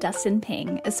spoke with Dustin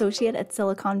Ping, associate at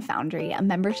Silicon Foundry, a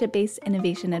membership-based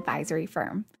innovation advisory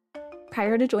firm.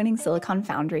 Prior to joining Silicon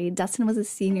Foundry, Dustin was a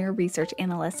senior research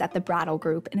analyst at the Brattle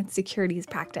Group in its securities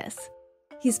practice.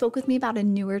 He spoke with me about a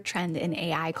newer trend in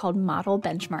AI called model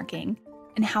benchmarking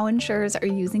and how insurers are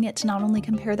using it to not only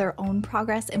compare their own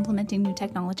progress implementing new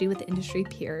technology with industry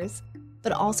peers,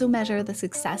 but also measure the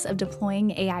success of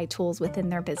deploying AI tools within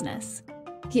their business.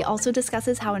 He also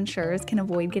discusses how insurers can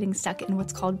avoid getting stuck in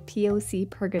what's called POC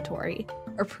purgatory,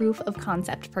 or proof of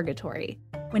concept purgatory,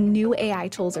 when new AI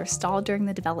tools are stalled during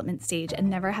the development stage and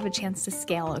never have a chance to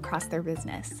scale across their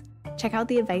business. Check out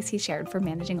the advice he shared for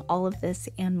managing all of this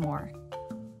and more.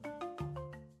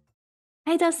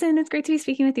 Hi, Dustin. It's great to be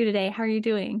speaking with you today. How are you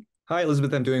doing? Hi,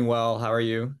 Elizabeth. I'm doing well. How are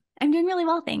you? I'm doing really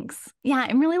well, thanks. Yeah,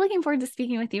 I'm really looking forward to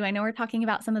speaking with you. I know we're talking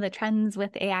about some of the trends with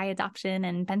AI adoption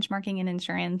and benchmarking in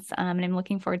insurance, and I'm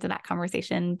looking forward to that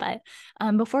conversation. But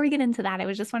before we get into that, I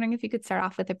was just wondering if you could start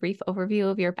off with a brief overview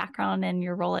of your background and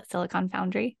your role at Silicon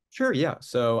Foundry. Sure, yeah.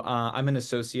 So I'm an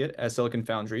associate at Silicon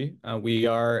Foundry. We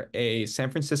are a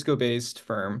San Francisco-based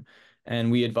firm,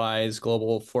 and we advise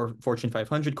global Fortune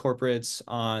 500 corporates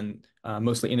on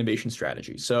mostly innovation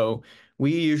strategy. So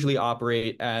we usually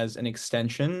operate as an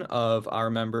extension of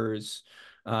our members'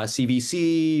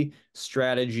 CVC,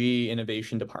 strategy,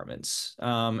 innovation departments.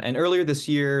 And earlier this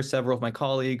year, several of my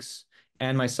colleagues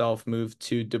and myself moved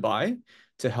to Dubai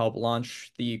to help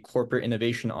launch the corporate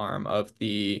innovation arm of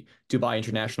the Dubai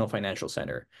International Financial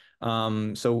Center.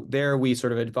 So there we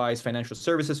sort of advise financial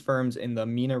services firms in the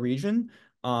MENA region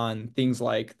on things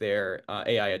like their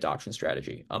AI adoption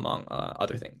strategy, among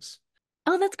other things.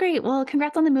 Oh, that's great. Well,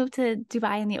 congrats on the move to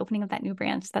Dubai and the opening of that new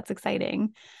branch. That's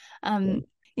exciting.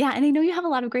 Yeah, and I know you have a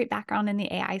lot of great background in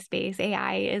the AI space.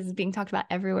 AI is being talked about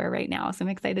everywhere right now, so I'm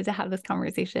excited to have this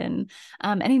conversation.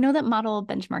 And I know that model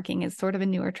benchmarking is sort of a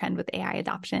newer trend with AI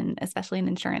adoption, especially in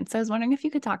insurance. So I was wondering if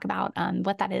you could talk about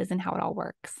what that is and how it all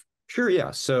works. Sure, yeah.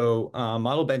 So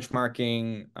model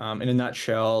benchmarking, in a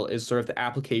nutshell, is sort of the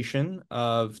application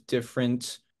of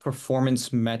different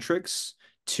performance metrics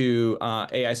to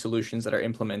AI solutions that are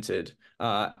implemented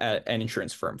at an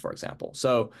insurance firm, for example.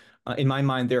 So in my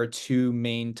mind, there are two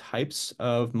main types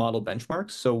of model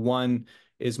benchmarks. So one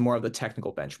is more of the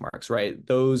technical benchmarks, right?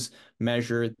 Those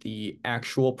measure the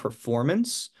actual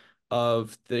performance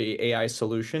of the AI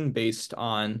solution based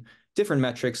on different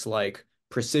metrics like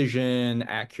precision,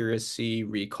 accuracy,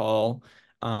 recall.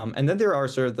 And then there are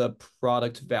sort of the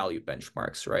product value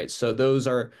benchmarks, right? So those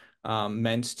are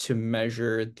meant to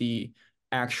measure the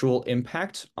actual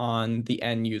impact on the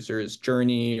end user's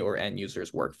journey or end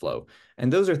user's workflow.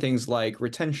 And those are things like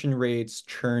retention rates,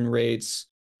 churn rates,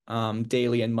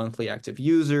 daily and monthly active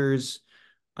users.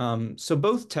 So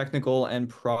both technical and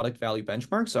product value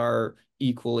benchmarks are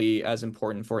equally as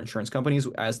important for insurance companies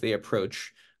as they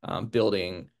approach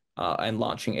building and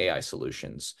launching AI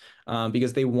solutions.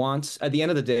 Because they want, at the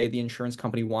end of the day, the insurance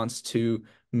company wants to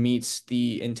meet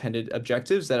the intended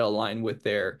objectives that align with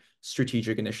their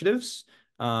strategic initiatives.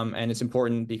 And it's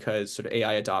important because sort of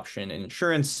AI adoption in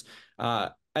insurance,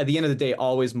 at the end of the day,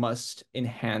 always must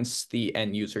enhance the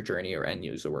end user journey or end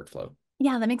user workflow.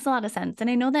 Yeah, that makes a lot of sense.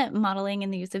 And I know that modeling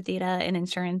and the use of data in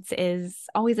insurance is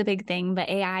always a big thing, but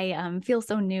AI feels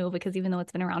so new because even though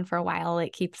it's been around for a while,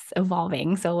 it keeps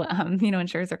evolving. So,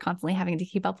 insurers are constantly having to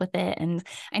keep up with it. And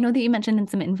I know that you mentioned in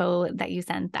some info that you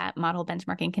sent that model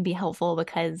benchmarking can be helpful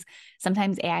because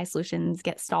sometimes AI solutions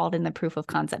get stalled in the proof of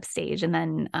concept stage, and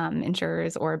then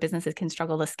insurers or businesses can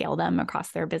struggle to scale them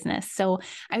across their business. So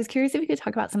I was curious if you could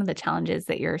talk about some of the challenges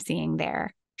that you're seeing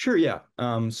there. Sure, yeah.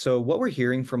 So what we're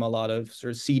hearing from a lot of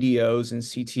sort of CDOs and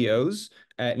CTOs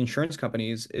at insurance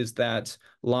companies is that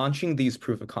launching these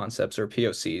proof of concepts or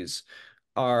POCs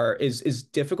is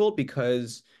difficult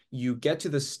because you get to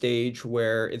the stage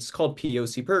where it's called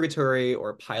POC purgatory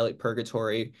or pilot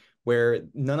purgatory, where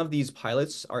none of these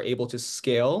pilots are able to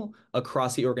scale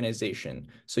across the organization.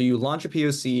 So you launch a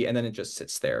POC and then it just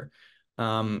sits there.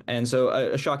 And so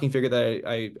a shocking figure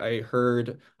that I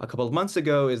heard a couple of months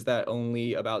ago is that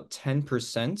only about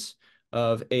 10%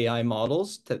 of AI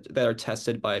models that are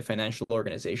tested by financial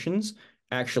organizations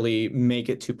actually make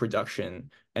it to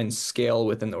production and scale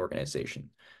within the organization.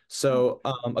 So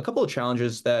a couple of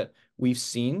challenges that we've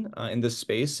seen in this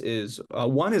space is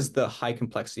one is the high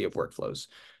complexity of workflows.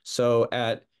 So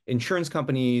at insurance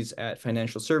companies, at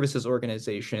financial services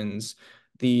organizations,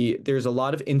 there's a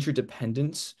lot of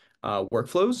interdependence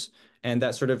workflows, and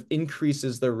that sort of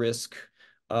increases the risk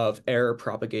of error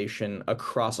propagation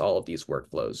across all of these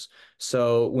workflows.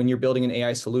 So when you're building an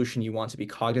AI solution, you want to be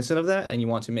cognizant of that, and you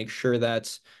want to make sure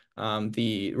that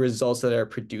the results that are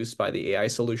produced by the AI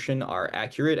solution are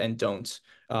accurate and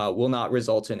will not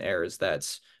result in errors that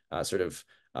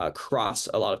cross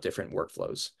a lot of different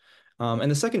workflows. And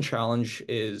the second challenge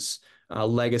is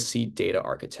legacy data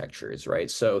architectures, right?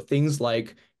 So things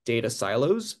like data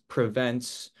silos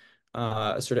prevent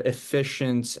sort of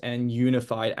efficient and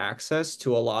unified access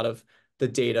to a lot of the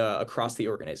data across the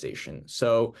organization.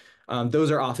 So those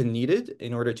are often needed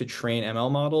in order to train ML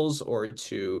models or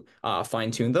to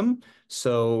fine-tune them.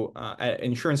 So at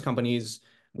insurance companies,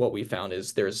 what we found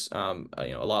is there's a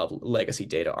lot of legacy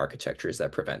data architectures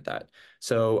that prevent that.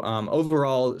 So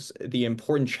overall, the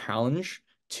important challenge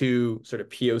to sort of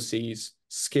POCs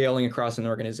scaling across an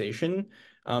organization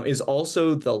is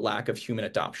also the lack of human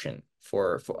adoption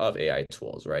of AI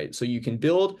tools, right? So you can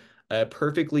build a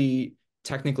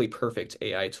technically perfect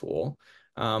AI tool,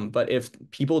 but if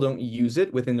people don't use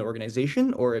it within the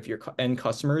organization, or if your end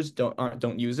customers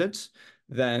don't use it,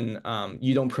 then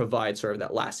you don't provide sort of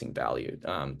that lasting value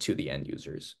to the end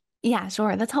users. Yeah,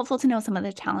 sure. That's helpful to know some of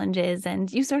the challenges.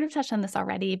 And you sort of touched on this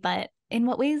already, but in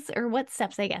what ways or what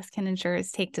steps, I guess, can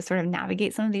insurers take to sort of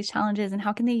navigate some of these challenges? And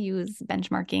how can they use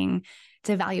benchmarking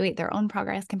to evaluate their own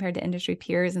progress compared to industry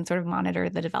peers and sort of monitor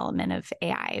the development of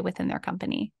AI within their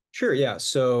company? Sure, yeah.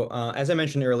 So as I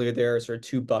mentioned earlier, there are sort of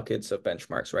two buckets of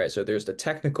benchmarks, right? So there's the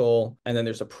technical and then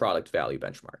there's the product value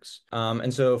benchmarks.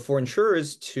 And so for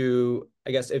insurers to,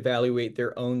 I guess, evaluate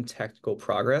their own technical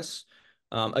progress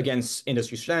against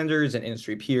industry standards and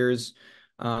industry peers,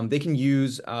 they can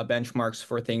use benchmarks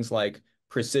for things like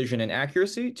precision and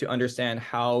accuracy to understand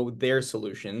how their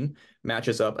solution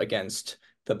matches up against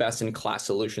the best-in-class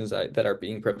solutions that are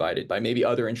being provided by maybe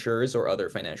other insurers or other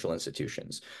financial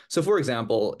institutions. So for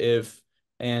example, if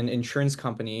an insurance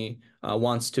company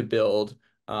wants to build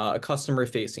a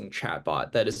customer-facing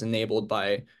chatbot that is enabled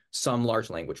by some large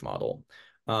language model,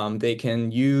 they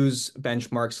can use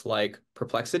benchmarks like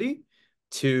Perplexity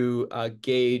to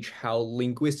gauge how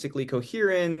linguistically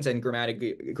coherent and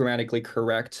grammatically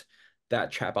correct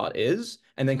that chatbot is,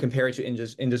 and then compare it to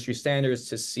industry standards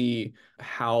to see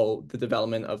how the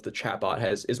development of the chatbot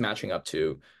is matching up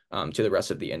to the rest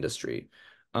of the industry.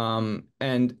 And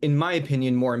in my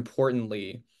opinion, more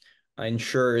importantly,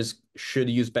 insurers should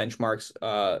use benchmarks,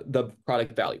 the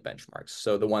product value benchmarks.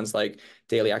 So the ones like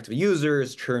daily active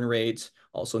users, churn rates,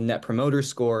 also net promoter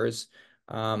scores,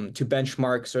 to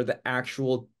benchmark sort of the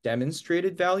actual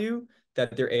demonstrated value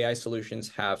that their AI solutions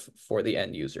have for the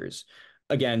end users.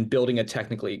 Again, building a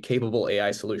technically capable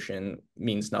AI solution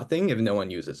means nothing if no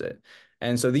one uses it.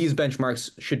 And so these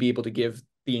benchmarks should be able to give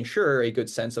the insurer a good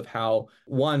sense of how,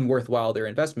 one, worthwhile their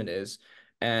investment is,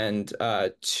 and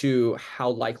two, how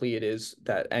likely it is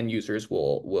that end users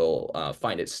will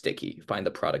find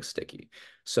the product sticky.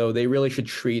 So they really should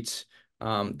treat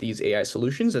these AI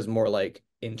solutions as more like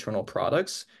internal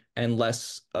products and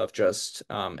less of just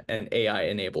an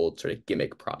AI-enabled sort of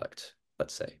gimmick product,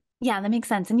 let's say. Yeah, that makes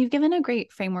sense. And you've given a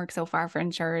great framework so far for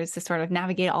insurers to sort of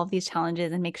navigate all of these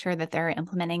challenges and make sure that they're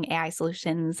implementing AI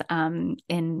solutions in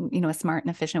a smart and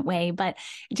efficient way. But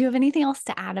do you have anything else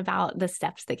to add about the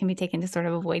steps that can be taken to sort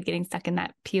of avoid getting stuck in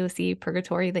that POC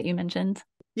purgatory that you mentioned?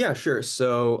 Yeah, sure.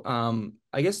 So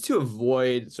I guess to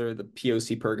avoid sort of the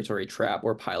POC purgatory trap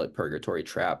or pilot purgatory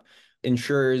trap,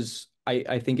 insurers,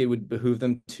 I think it would behoove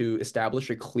them to establish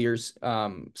a clear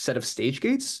set of stage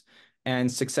gates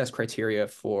and success criteria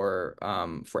for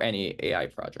any AI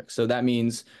project. So that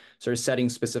means sort of setting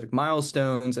specific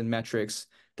milestones and metrics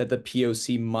that the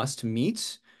POC must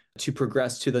meet to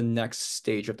progress to the next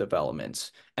stage of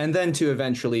development, and then to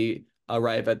eventually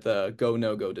arrive at the go,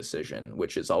 no go decision,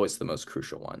 which is always the most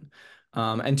crucial one.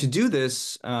 And to do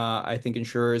this, I think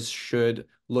insurers should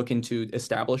look into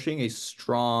establishing a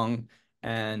strong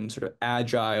and sort of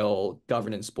agile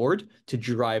governance board to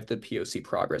drive the POC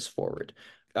progress forward.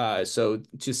 So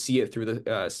to see it through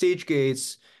the stage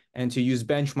gates and to use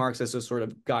benchmarks as a sort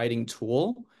of guiding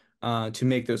tool to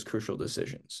make those crucial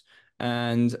decisions.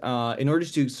 And in order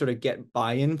to sort of get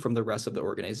buy-in from the rest of the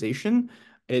organization,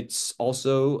 it's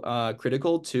also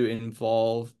critical to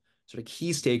involve sort of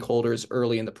key stakeholders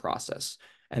early in the process.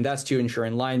 And that's to ensure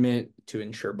alignment, to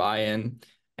ensure buy-in.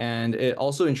 And it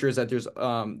also ensures that there's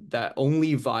that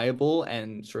only viable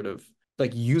and sort of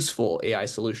like useful AI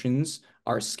solutions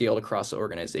are scaled across the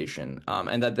organization,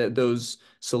 and that those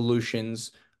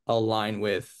solutions align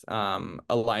with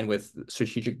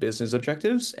strategic business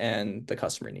objectives and the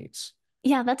customer needs.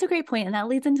 Yeah, that's a great point. And that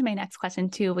leads into my next question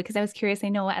too, because I was curious. I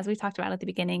know, as we talked about at the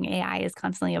beginning, AI is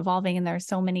constantly evolving and there are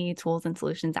so many tools and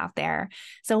solutions out there.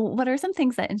 So what are some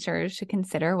things that insurers should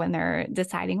consider when they're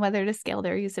deciding whether to scale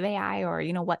their use of AI, or,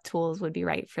 what tools would be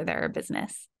right for their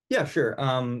business? Yeah, sure.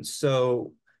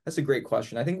 So that's a great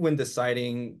question. I think when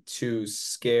deciding to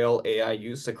scale AI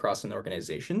use across an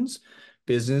organizations,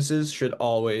 businesses should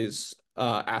always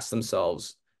ask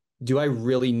themselves, do I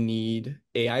really need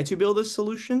AI to build this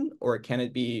solution, or can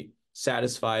it be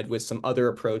satisfied with some other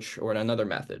approach or another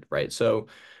method, right? So,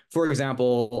 for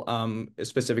example,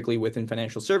 specifically within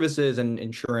financial services and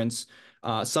insurance,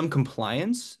 some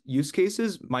compliance use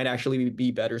cases might actually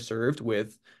be better served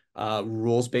with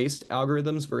rules-based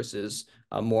algorithms versus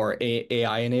a more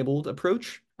AI-enabled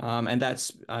approach. And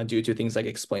that's due to things like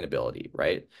explainability,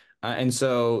 right? And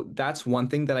so that's one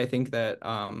thing that I think that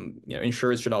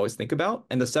insurers should always think about.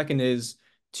 And the second is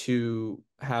to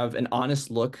have an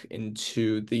honest look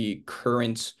into the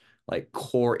current like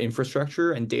core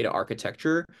infrastructure and data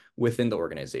architecture within the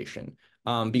organization,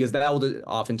 because that will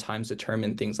oftentimes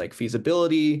determine things like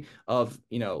feasibility of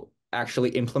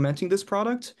actually implementing this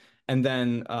product, and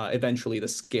then eventually the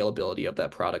scalability of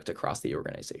that product across the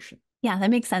organization. Yeah,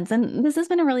 that makes sense. And this has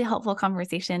been a really helpful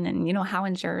conversation, and, how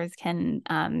insurers can,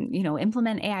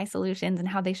 implement AI solutions and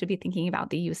how they should be thinking about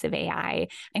the use of AI.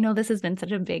 I know this has been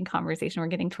such a big conversation. We're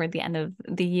getting toward the end of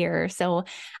the year. So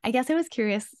I guess I was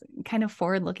curious, kind of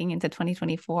forward looking into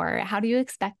 2024, how do you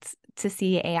expect to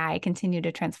see AI continue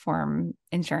to transform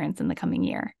insurance in the coming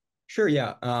year? Sure,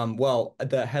 yeah. Well,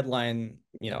 the headline,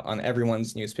 on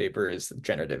everyone's newspaper is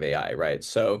generative AI, right?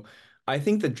 So I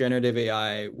think that generative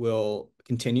AI will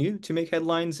continue to make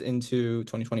headlines into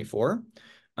 2024.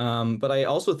 But I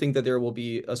also think that there will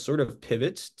be a sort of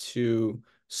pivot to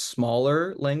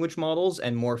smaller language models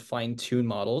and more fine-tuned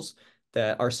models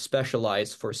that are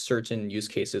specialized for certain use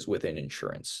cases within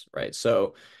insurance, right?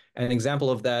 So an example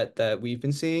of that we've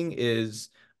been seeing is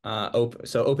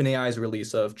OpenAI's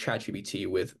release of ChatGPT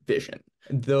with vision.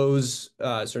 Those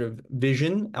sort of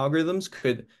vision algorithms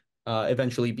could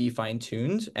eventually be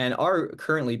fine-tuned and are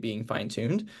currently being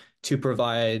fine-tuned to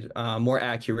provide more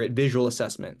accurate visual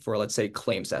assessment for, let's say,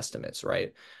 claims estimates,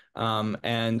 right?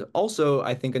 And also,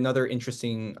 I think another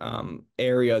interesting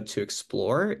area to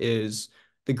explore is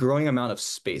the growing amount of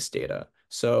space data.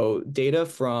 So data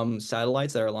from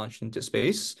satellites that are launched into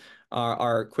space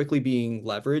are quickly being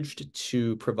leveraged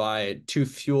to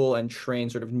fuel and train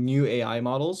sort of new AI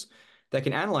models that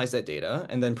can analyze that data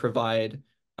and then provide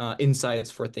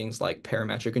insights for things like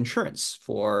parametric insurance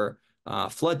for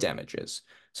flood damages.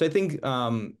 So I think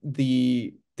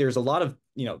there's a lot of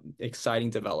exciting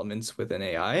developments within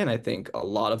AI, and I think a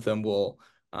lot of them will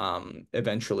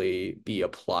eventually be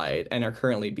applied and are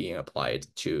currently being applied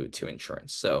to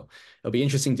insurance. So it'll be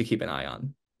interesting to keep an eye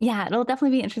on. Yeah, it'll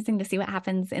definitely be interesting to see what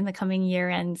happens in the coming year.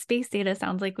 And space data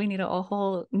sounds like we need a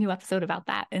whole new episode about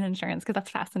that in insurance, because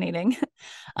that's fascinating.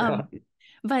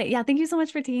 But yeah, thank you so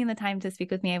much for taking the time to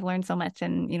speak with me. I've learned so much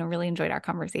and, really enjoyed our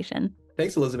conversation.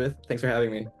 Thanks, Elizabeth. Thanks for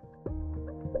having me.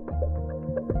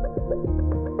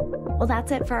 Well,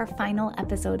 that's it for our final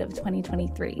episode of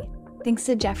 2023. Thanks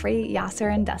to Jeffrey,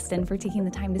 Yasir, and Dustin for taking the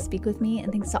time to speak with me,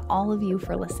 and thanks to all of you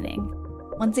for listening.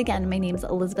 Once again, my name is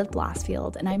Elizabeth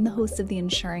Blossfield, and I'm the host of the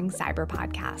Insuring Cyber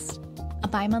Podcast, a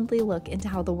bi-monthly look into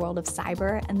how the world of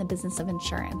cyber and the business of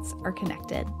insurance are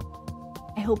connected.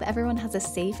 I hope everyone has a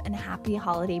safe and happy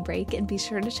holiday break, and be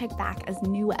sure to check back as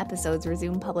new episodes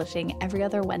resume publishing every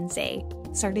other Wednesday,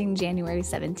 starting January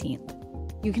 17th.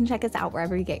 You can check us out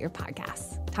wherever you get your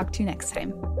podcasts. Talk to you next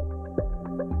time.